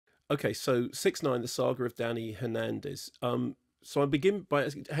Okay, so 6 9, the saga of Danny Hernandez. So I begin by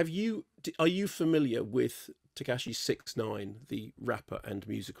asking, are you familiar with Takashi 6 9, the rapper and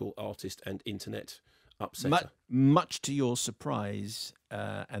musical artist and internet Much, upsetter? much to your surprise,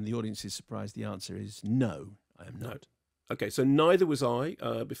 and the audience's surprise, the answer is no, I am No. not. Okay, so neither was I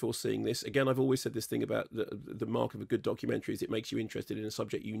before seeing this. Again, I've always said this thing about the mark of a good documentary is it makes you interested in a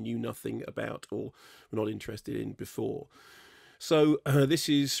subject you knew nothing about or were not interested in before. So this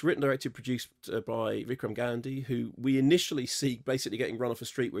is written, directed, produced by Vikram Gandhi, who we initially see basically getting run off a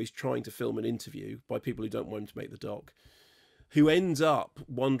street where he's trying to film an interview by people who don't want him to make the doc, who ends up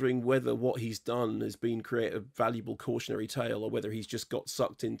wondering whether what he's done has been create a valuable cautionary tale or whether he's just got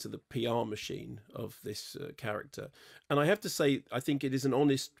sucked into the PR machine of this character. And I have to say, I think it is an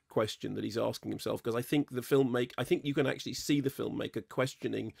honest question that he's asking himself, because I think I think you can actually see the filmmaker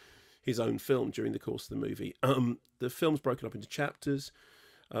questioning his own film during the course of the movie. The film's broken up into chapters.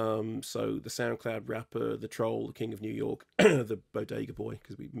 So the SoundCloud rapper, the troll, the king of New York, the bodega boy,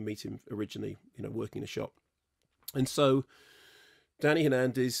 because we meet him originally, working in a shop. And so Danny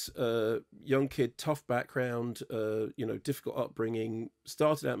Hernandez, young kid, tough background, difficult upbringing,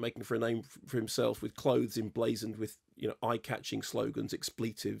 started out making for a name for himself with clothes emblazoned with, eye-catching slogans,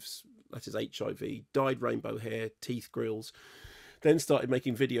 expletives, that is HIV, dyed rainbow hair, teeth grills. Then started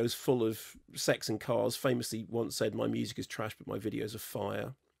making videos full of sex and cars. Famously once said, "My music is trash, but my videos are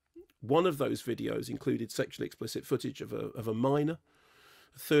fire." One of those videos included sexually explicit footage of a minor,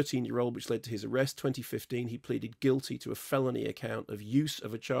 a 13-year-old, which led to his arrest. 2015, he pleaded guilty to a felony account of use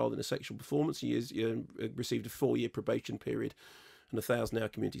of a child in a sexual performance. He received a 4-year probation period and a 1,000-hour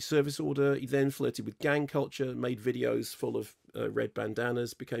community service order. He then flirted with gang culture, made videos full of red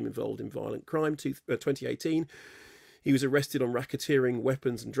bandanas, became involved in violent crime. 2018, he was arrested on racketeering,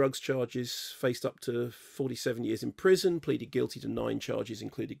 weapons and drugs charges, faced up to 47 years in prison, pleaded guilty to 9 charges,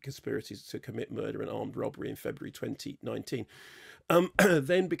 including conspiracies to commit murder and armed robbery in February 2019.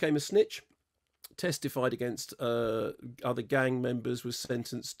 Then became a snitch, testified against other gang members,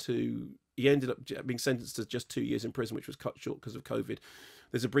 he ended up being sentenced to just 2 years in prison, which was cut short because of COVID.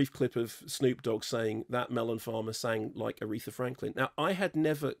 There's a brief clip of Snoop Dogg saying that melon farmer sang like Aretha Franklin. Now, I had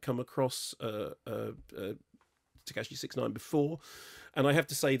never come across Takashi 6 9 before, and I have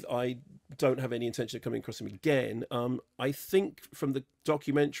to say that I don't have any intention of coming across him again. I think from the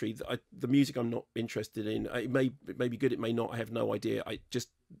documentary, the music I'm not interested in. It may be good, it may not. I have no idea. It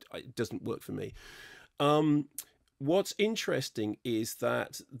doesn't work for me. What's interesting is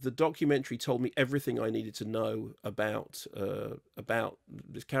that the documentary told me everything I needed to know about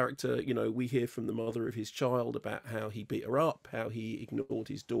this character. We hear from the mother of his child about how he beat her up, how he ignored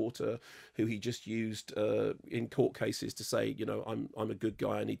his daughter, who he just used in court cases to say, I'm a good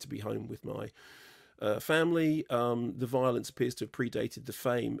guy, I need to be home with my family. The violence appears to have predated the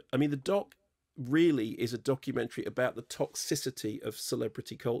fame. I mean, the doc really is a documentary about the toxicity of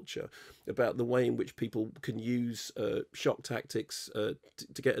celebrity culture, about the way in which people can use shock tactics to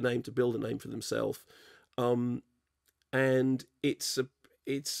get a name, to build a name for themselves. And it's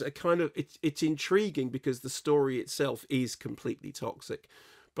intriguing because the story itself is completely toxic.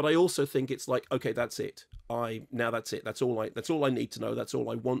 But I also think it's like, okay, that's it. That's it. That's all I need to know. That's all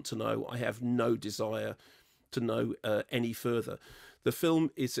I want to know. I have no desire to know any further. The film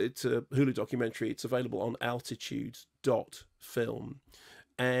it's a Hulu documentary. It's available on altitude.film,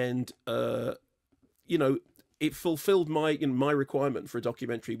 and it fulfilled my requirement for a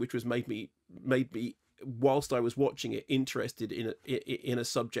documentary, which was made me whilst I was watching it interested in a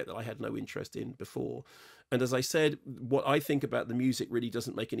subject that I had no interest in before. And as I said, what I think about the music really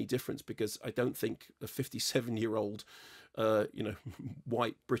doesn't make any difference, because I don't think a 57-year-old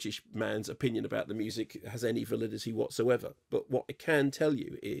white British man's opinion about the music has any validity whatsoever. But what I can tell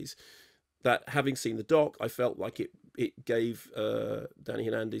you is that, having seen the doc, I felt like it gave Danny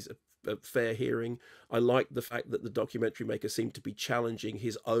Hernandez a fair hearing. I liked the fact that the documentary maker seemed to be challenging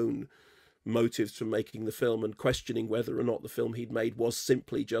his own motives for making the film and questioning whether or not the film he'd made was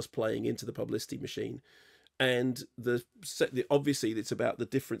simply just playing into the publicity machine. And obviously it's about the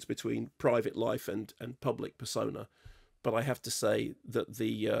difference between private life and public persona. But I have to say that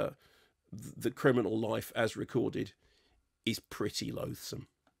the criminal life as recorded is pretty loathsome.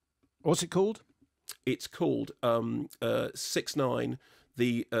 What's it called? It's called 6 9,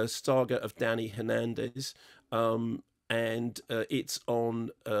 the Saga of Danny Hernandez, and it's on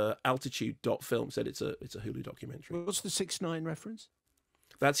altitude.film. Said it's a Hulu documentary. What's the 6 9 reference?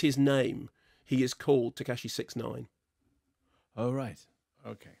 That's his name. He is called Takashi 6 9. Oh, right.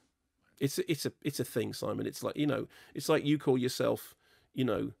 Okay. It's a thing, Simon. It's like it's like you call yourself,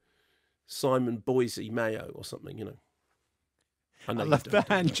 Simon Boise Mayo or something. I know I you love don't, the don't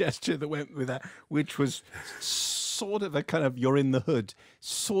hand you? gesture that went with that, which was sort of a kind of you're in the hood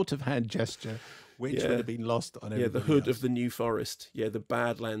sort of hand gesture, which would Yeah. have been lost on Yeah, the everybody hood else. of the New Forest. Yeah, the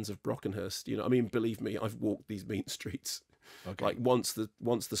Badlands of Brockenhurst. You know, I mean, believe me, I've walked these mean streets. Okay. Like once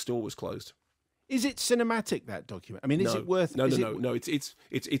the store was closed. Is it cinematic, that document? I mean, is it worth? No, is no, it no, no.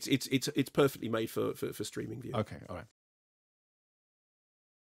 It's perfectly made for streaming view. Okay, all right.